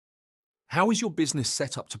How is your business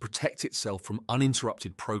set up to protect itself from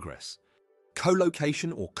uninterrupted progress?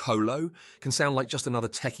 Colocation or colo can sound like just another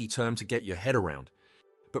techie term to get your head around.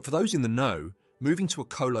 But for those in the know, moving to a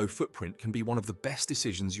colo footprint can be one of the best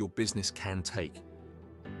decisions your business can take.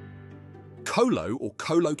 Colo or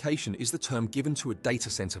colocation is the term given to a data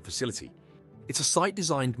center facility. It's a site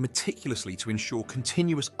designed meticulously to ensure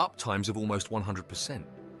continuous uptimes of almost 100%.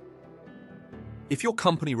 If your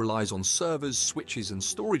company relies on servers, switches, and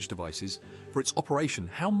storage devices for its operation,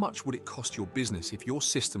 how much would it cost your business if your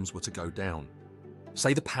systems were to go down?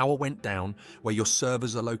 Say the power went down where your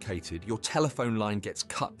servers are located, your telephone line gets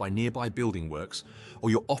cut by nearby building works, or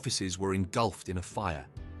your offices were engulfed in a fire.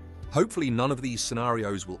 Hopefully none of these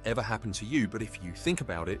scenarios will ever happen to you, but if you think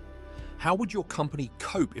about it, how would your company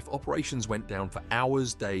cope if operations went down for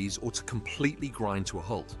hours, days, or to completely grind to a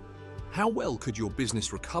halt? How well could your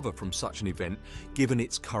business recover from such an event given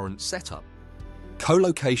its current setup?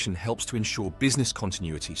 Colocation helps to ensure business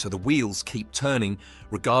continuity so the wheels keep turning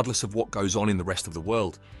regardless of what goes on in the rest of the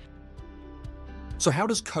world. So how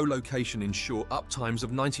does colocation ensure uptimes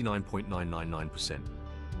of 99.999%?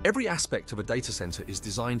 Every aspect of a data center is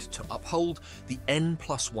designed to uphold the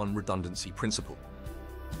N+1 redundancy principle.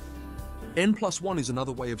 N+1 is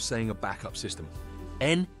another way of saying a backup system.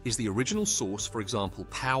 N is the original source, for example,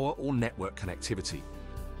 power or network connectivity.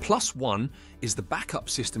 +1 is the backup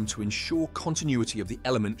system to ensure continuity of the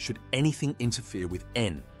element should anything interfere with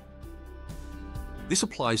N. This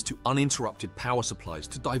applies to uninterrupted power supplies,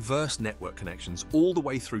 to diverse network connections, all the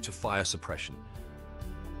way through to fire suppression.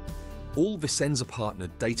 All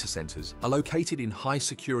Vissensa-partnered data centers are located in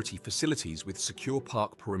high-security facilities with secure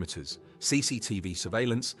park perimeters, CCTV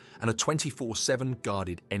surveillance, and a 24/7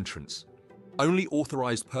 guarded entrance. Only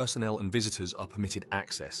authorized personnel and visitors are permitted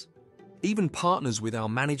access. Even partners with our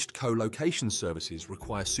managed co-location services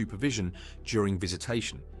require supervision during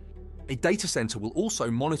visitation. A data center will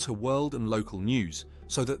also monitor world and local news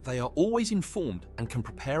so that they are always informed and can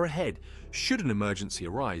prepare ahead should an emergency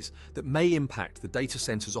arise that may impact the data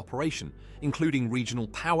center's operation, including regional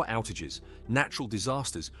power outages, natural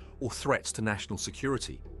disasters, or threats to national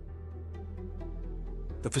security.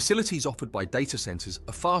 The facilities offered by data centers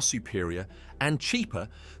are far superior and cheaper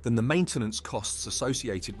than the maintenance costs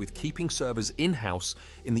associated with keeping servers in-house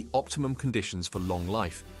in the optimum conditions for long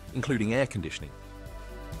life, including air conditioning.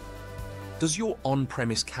 Does your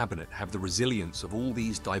on-premise cabinet have the resilience of all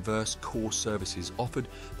these diverse core services offered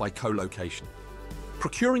by colocation?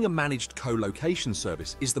 Procuring a managed colocation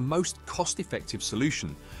service is the most cost-effective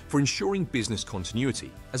solution for ensuring business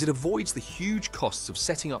continuity, as it avoids the huge costs of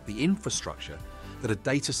setting up the infrastructure that a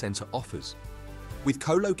data center offers. With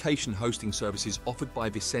colocation hosting services offered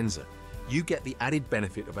by Vissensa, you get the added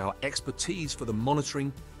benefit of our expertise for the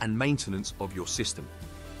monitoring and maintenance of your system.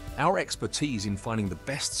 Our expertise in finding the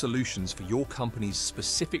best solutions for your company's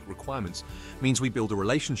specific requirements means we build a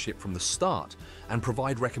relationship from the start and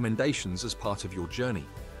provide recommendations as part of your journey.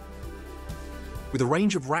 With a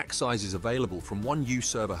range of rack sizes available from 1U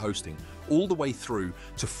server hosting all the way through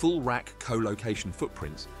to full rack colocation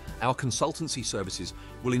footprints, our consultancy services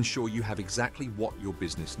will ensure you have exactly what your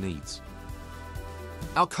business needs.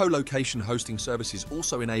 Our colocation hosting services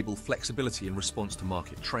also enable flexibility in response to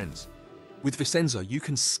market trends. With Vissensa, you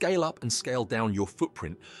can scale up and scale down your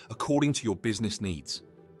footprint according to your business needs.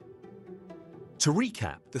 To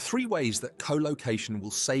recap, the 3 ways that colocation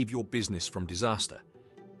will save your business from disaster: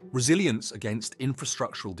 resilience against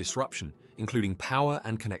infrastructural disruption, including power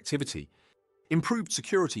and connectivity, improved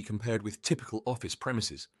security compared with typical office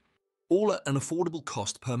premises, all at an affordable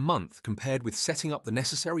cost per month compared with setting up the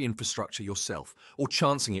necessary infrastructure yourself or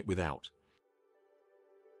chancing it without.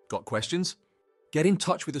 Got questions? Get in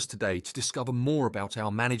touch with us today to discover more about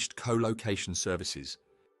our managed colocation services.